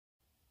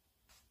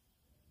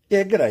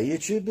Yeah, g'day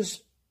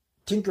YouTubers.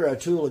 Tinker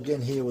O'Toole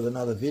again here with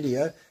another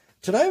video.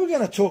 Today we're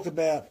going to talk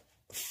about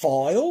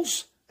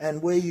files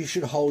and where you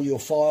should hold your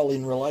file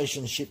in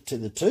relationship to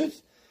the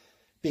tooth.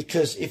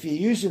 Because if you're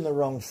using the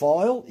wrong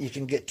file, you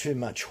can get too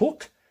much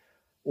hook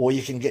or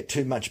you can get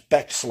too much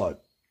back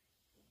slope.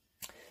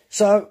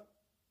 So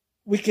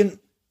we can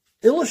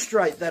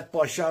illustrate that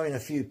by showing a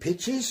few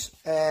pictures.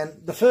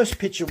 And the first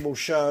picture we'll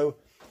show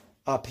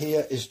up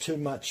here is too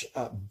much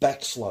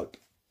back slope.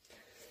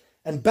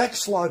 And back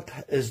slope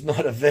is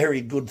not a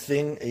very good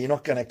thing. You're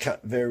not going to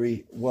cut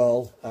very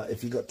well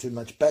if you've got too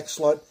much back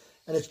slope.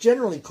 And it's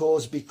generally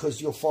caused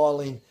because you're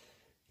filing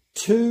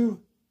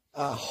too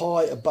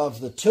high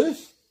above the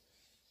tooth,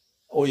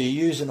 or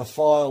you're using a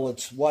file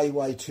that's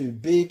way too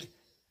big,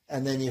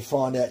 and then you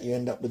find out you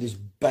end up with this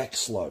back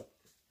slope.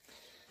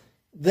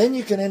 Then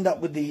you can end up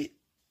with the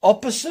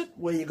opposite,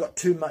 where you've got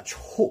too much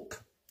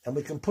hook. And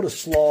we can put a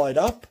slide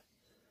up,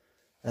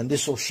 and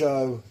this will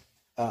show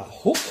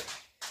hook.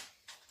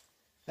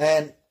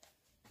 And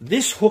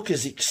this hook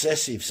is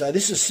excessive. So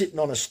this is sitting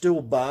on a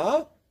Stihl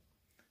bar.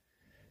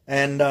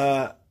 And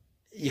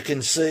you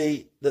can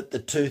see that the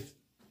tooth,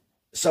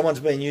 someone's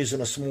been using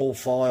a small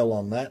file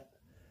on that.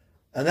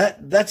 And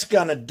that's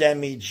going to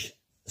damage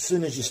as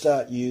soon as you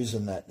start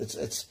using that.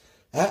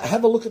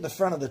 Have a look at the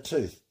front of the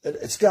tooth.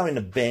 It's going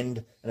to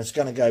bend and it's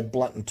going to go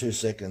blunt in 2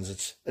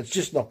 seconds. It's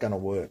just not going to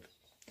work.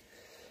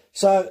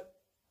 So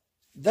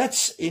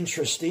that's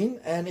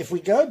interesting. And if we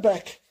go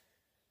back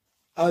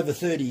over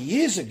 30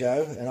 years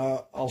ago, and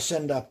I'll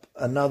send up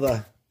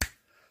another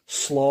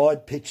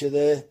slide picture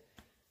there,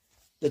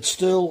 that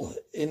still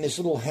in this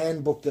little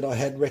handbook that I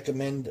had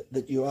recommend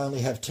that you only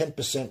have 10%,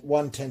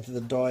 1/10 of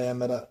the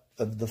diameter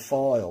of the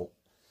file.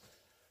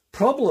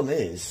 Problem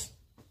is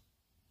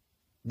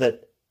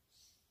that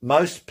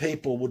most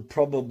people would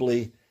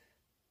probably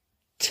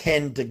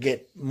tend to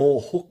get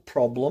more hook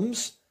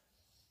problems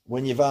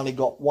when you've only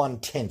got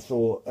 1/10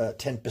 or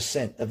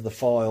 10% of the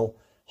file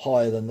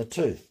higher than the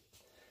tooth.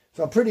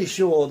 So I'm pretty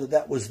sure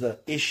that was the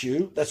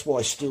issue. That's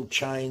why Stihl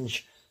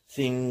change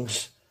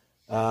things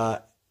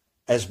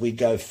as we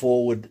go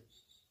forward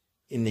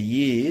in the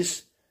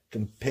years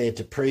compared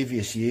to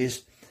previous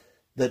years,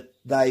 that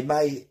they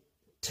may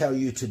tell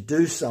you to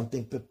do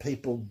something, but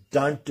people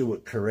don't do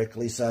it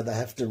correctly, so they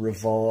have to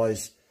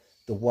revise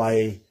the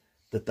way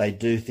that they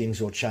do things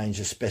or change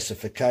the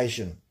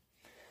specification.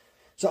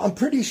 So I'm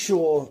pretty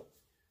sure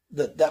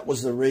that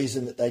was the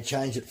reason that they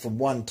changed it from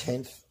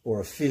 1/10 or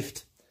a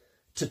fifth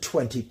to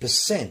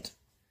 20%.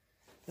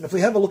 And if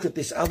we have a look at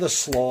this other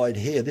slide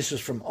here, this is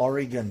from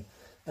Oregon.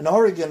 And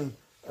Oregon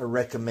are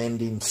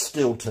recommending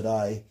still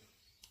today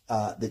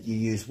that you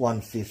use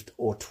 1/5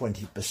 or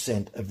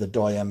 20% of the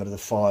diameter of the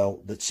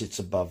file that sits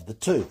above the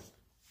tooth.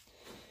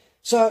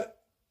 So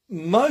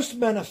most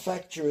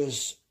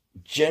manufacturers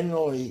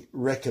generally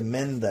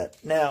recommend that.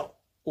 Now,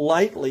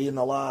 lately in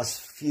the last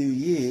few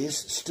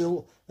years,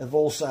 Stihl have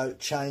also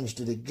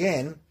changed it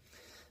again,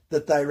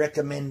 that they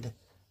recommend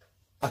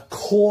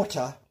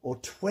 1/4 or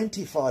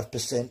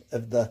 25%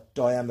 of the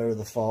diameter of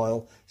the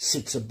file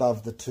sits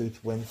above the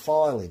tooth when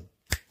filing.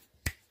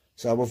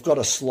 So we've got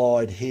a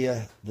slide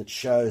here that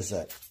shows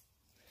that.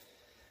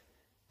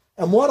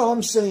 And what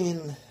I'm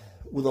seeing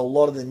with a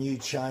lot of the new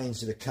chains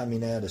that are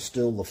coming out of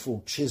Stihl, the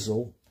full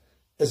chisel,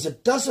 is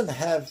it doesn't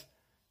have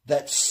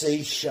that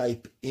C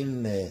shape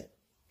in there.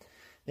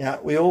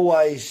 Now, we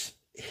always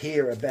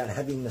hear about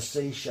having the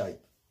C shape,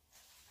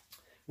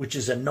 which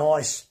is a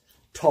nice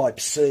type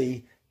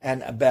C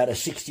and about a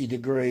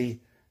 60-degree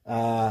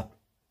top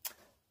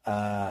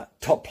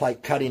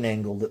plate cutting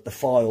angle that the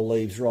file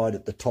leaves right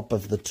at the top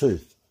of the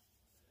tooth.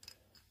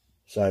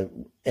 So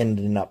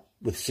ending up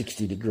with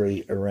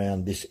 60-degree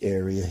around this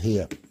area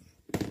here.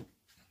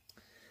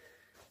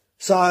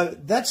 So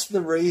that's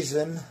the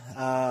reason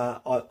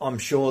I'm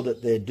sure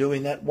that they're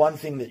doing that. One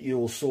thing that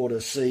you'll sort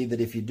of see, that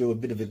if you do a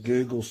bit of a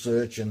Google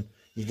search and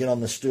you get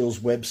on the Stihl's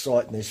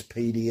website, and there's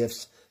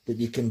PDFs that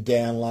you can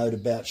download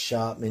about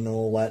sharpening and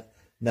all that,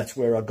 and that's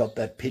where I got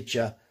that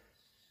picture.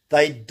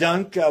 They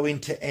don't go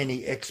into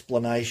any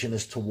explanation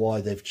as to why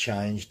they've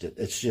changed it.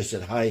 It's just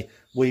that, hey,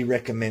 we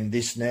recommend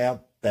this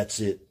now. That's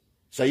it.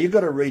 So you've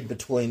got to read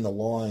between the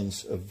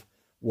lines of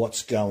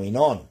what's going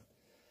on.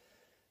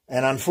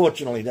 And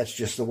unfortunately, that's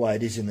just the way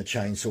it is in the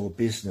chainsaw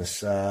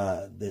business.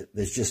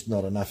 There's just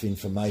not enough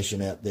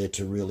information out there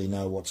to really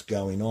know what's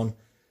going on.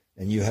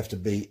 And you have to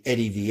be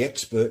Eddie the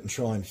expert and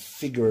try and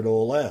figure it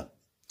all out.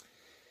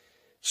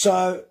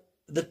 So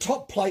the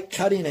top plate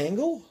cutting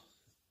angle,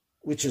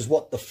 which is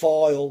what the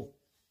file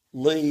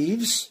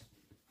leaves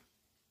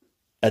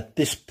at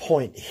this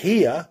point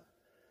here,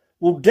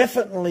 will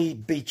definitely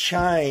be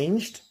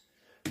changed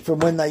from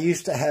when they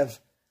used to have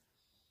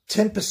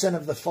 10%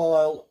 of the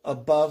file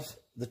above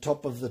the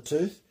top of the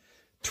tooth,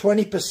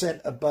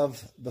 20%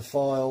 above the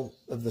file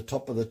of the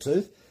top of the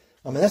tooth.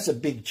 I mean, that's a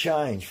big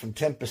change from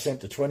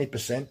 10% to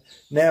 20%.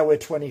 Now we're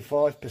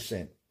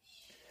 25%.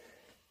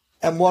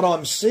 And what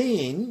I'm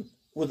seeing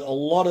with a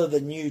lot of the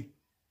new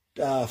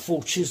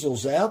full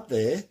chisels out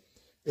there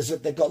is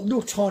that they've got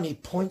little tiny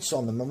points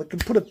on them. And we can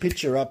put a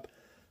picture up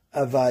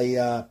of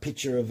a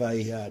picture of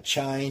a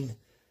chain,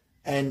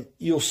 and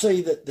you'll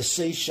see that the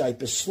C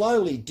shape is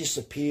slowly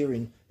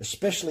disappearing,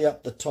 especially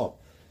up the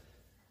top.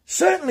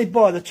 Certainly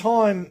by the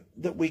time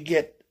that we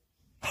get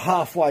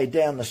halfway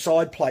down the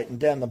side plate and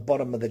down the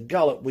bottom of the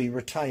gullet, we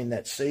retain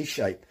that C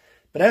shape.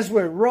 But as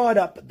we're right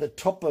up at the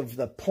top of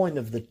the point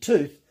of the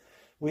tooth,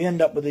 we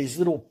end up with these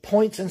little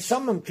points, and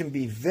some of them can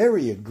be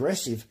very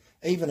aggressive,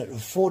 even at a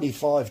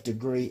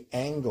 45-degree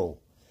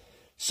angle.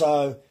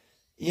 So,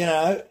 you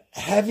know,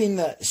 having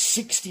the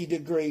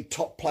 60-degree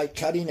top plate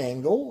cutting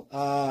angle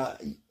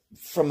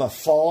from a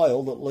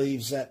file that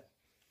leaves that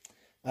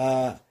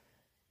a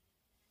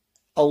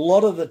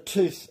lot of the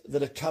tooth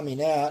that are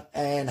coming out,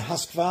 and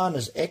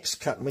Husqvarna's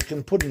X-Cut, and we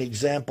can put an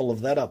example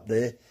of that up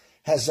there,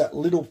 has that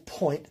little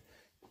point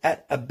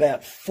at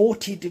about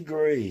 40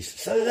 degrees.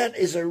 So that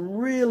is a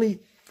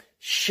really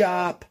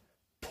sharp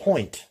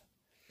point.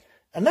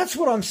 And that's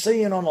what I'm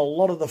seeing on a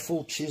lot of the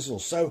full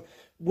chisels. So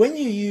when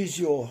you use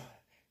your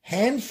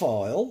hand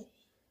file,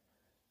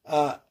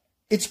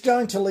 it's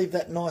going to leave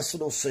that nice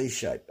little C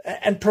shape.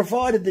 And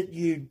provided that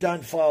you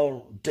don't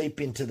file deep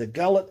into the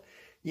gullet,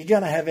 you're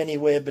going to have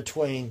anywhere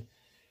between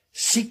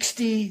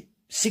 60,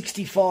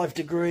 65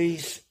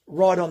 degrees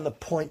right on the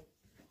point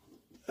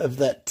of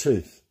that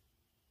tooth.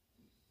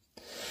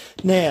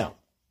 Now,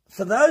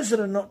 for those that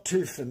are not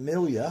too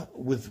familiar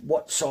with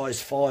what size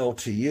file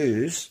to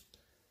use,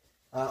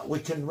 we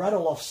can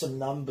rattle off some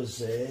numbers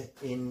there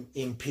in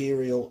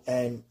imperial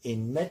and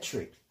in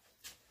metric.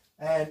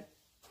 And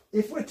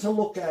if we're to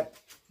look at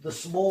the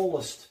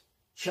smallest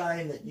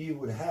chain that you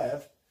would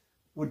have,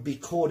 would be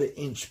 1/4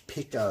 inch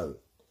picot.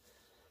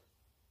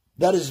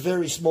 That is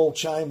very small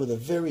chain with a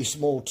very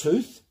small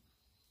tooth.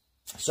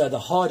 So the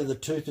height of the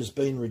tooth has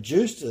been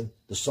reduced, and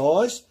the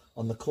size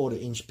on the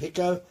 1/4 inch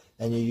picot,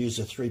 and you use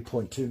a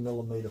 3.2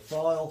 millimeter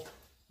file,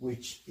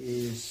 which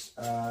is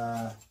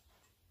 1/8.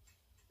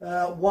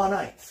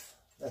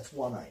 That's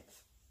 1/8.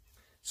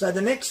 So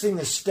the next thing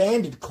is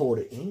standard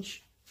 1/4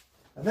 inch,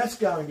 and that's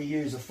going to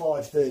use a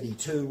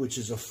 532, which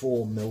is a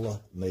 4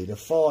 millimeter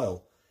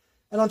file.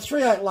 And on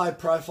 3/8 low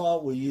profile,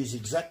 we'll use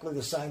exactly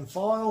the same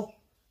file,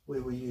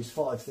 where we use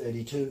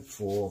 532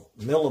 4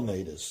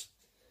 millimeters.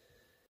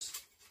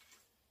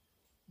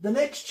 The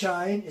next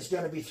chain is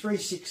going to be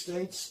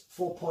 3/16,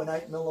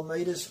 4.8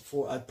 millimeters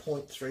for a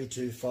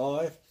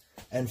 0.325,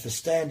 and for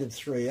standard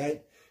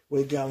 3/8,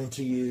 we're going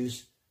to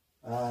use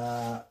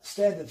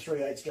standard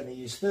 3/8 is going to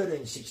use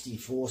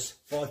 1364,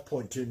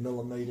 5.2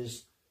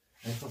 millimeters,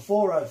 and for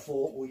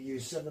 404 we'll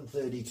use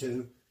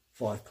 732,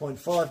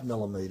 5.5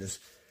 millimeters.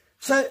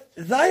 So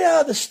they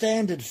are the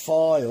standard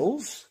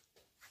files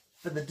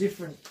for the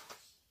different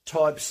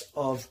types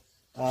of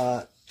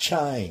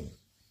chain.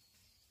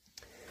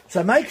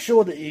 So make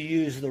sure that you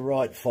use the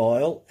right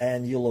file,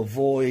 and you'll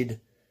avoid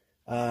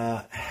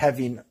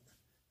having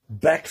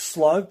back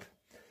slope.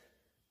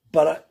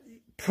 But I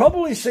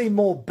probably see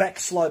more back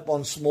slope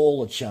on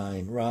smaller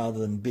chain rather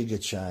than bigger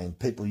chain.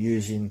 People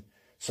using,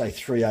 say,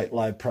 3/8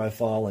 low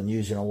profile and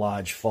using a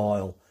large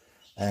file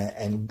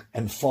and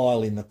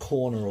file in the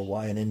corner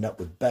away and end up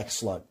with back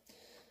slope.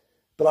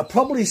 But I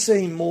probably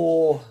see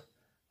more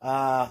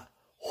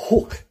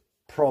hook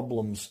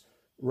problems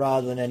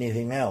rather than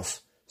anything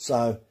else.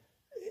 So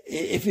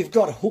if you've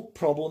got hook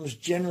problems,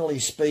 generally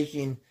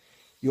speaking,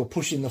 you're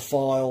pushing the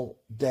file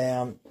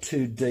down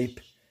too deep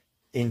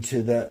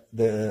into the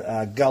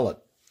gullet.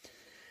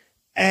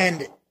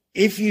 And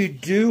if you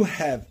do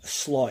have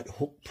slight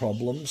hook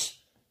problems,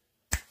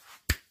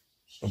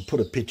 I'll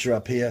put a picture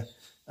up here,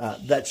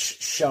 that's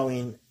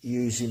showing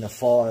using a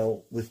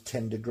file with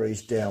 10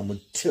 degrees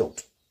downward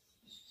tilt.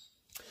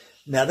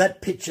 Now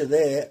that picture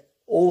there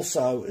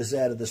also is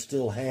out of the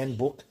Stihl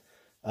handbook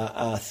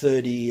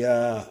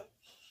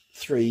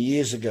 33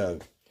 years ago.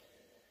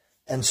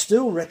 And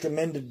Stihl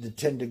recommended the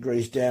 10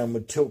 degrees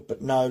downward tilt,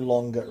 but no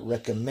longer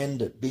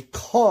recommend it,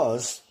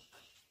 because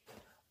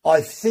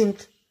I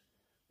think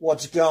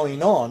what's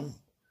going on,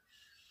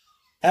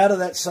 out of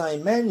that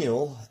same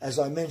manual, as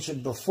I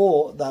mentioned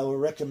before, they were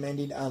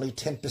recommending only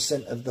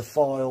 10% of the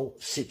file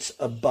sits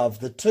above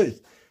the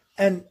tooth.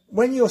 And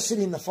when you're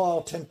sitting the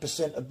file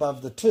 10%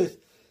 above the tooth,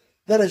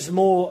 that is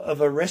more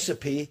of a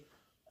recipe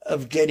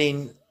of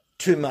getting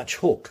too much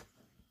hook.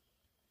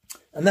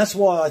 And that's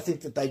why I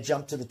think that they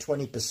jumped to the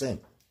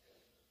 20%.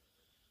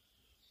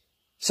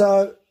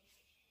 So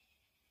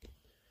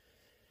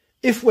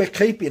if we're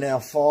keeping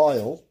our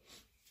file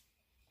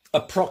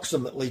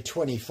approximately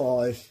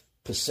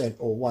 25%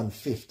 or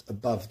 1/5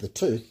 above the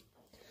tooth,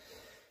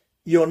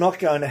 you're not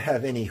going to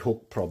have any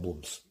hook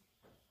problems.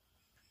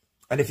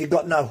 And if you've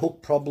got no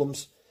hook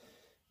problems,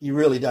 you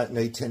really don't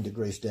need 10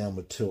 degrees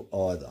downward tilt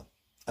either.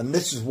 And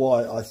this is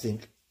why I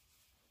think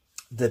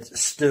that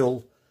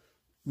Stihl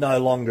no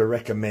longer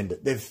recommend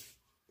it. They've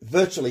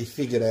virtually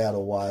figured out a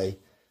way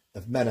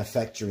of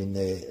manufacturing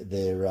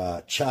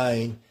their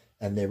chain,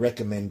 and their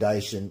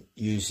recommendation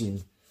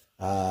using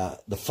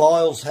the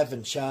files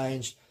haven't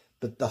changed,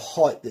 but the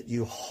height that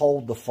you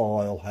hold the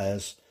file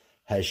has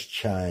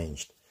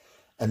changed.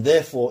 And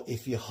therefore,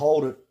 if you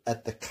hold it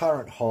at the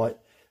current height,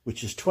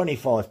 which is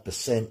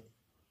 25%,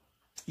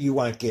 you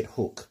won't get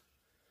hook.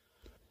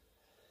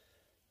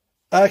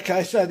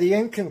 Okay, so the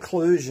end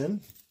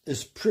conclusion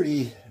is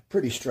pretty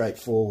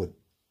straightforward.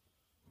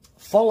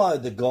 Follow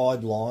the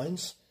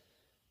guidelines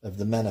of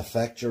the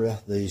manufacturer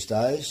these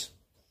days,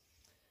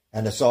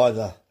 and it's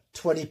either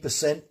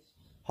 20%,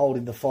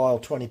 holding the file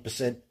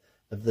 20%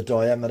 of the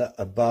diameter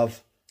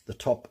above the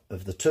top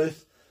of the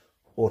tooth,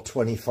 or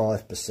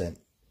 25%.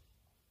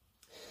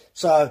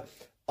 So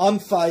I'm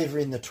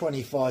favouring the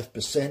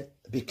 25%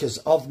 because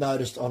I've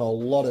noticed on a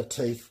lot of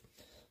teeth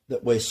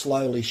that we're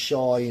slowly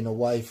shying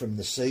away from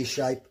the C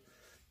shape,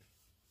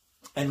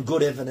 and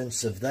good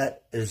evidence of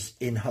that is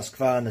in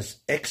Husqvarna's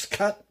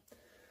X-Cut,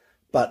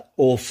 but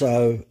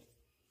also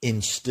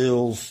in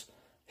Stihl's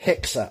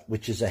Hexa,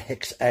 which is a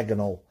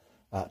hexagonal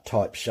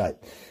type shape.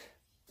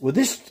 With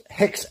this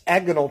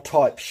hexagonal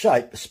type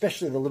shape,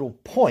 especially the little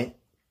point,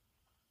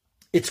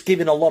 it's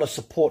given a lot of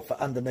support for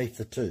underneath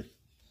the tooth.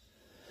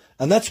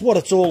 And that's what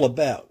it's all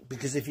about,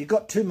 because if you've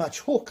got too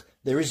much hook,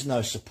 there is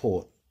no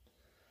support.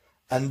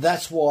 And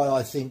that's why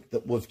I think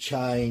that we've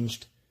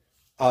changed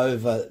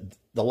over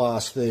the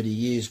last 30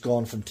 years,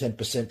 gone from 10%,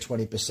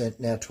 20%,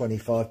 now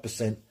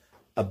 25%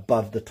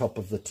 above the top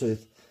of the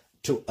tooth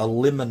to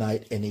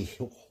eliminate any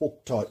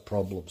hook type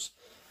problems.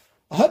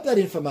 I hope that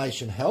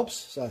information helps.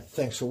 So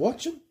thanks for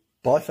watching.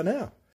 Bye for now.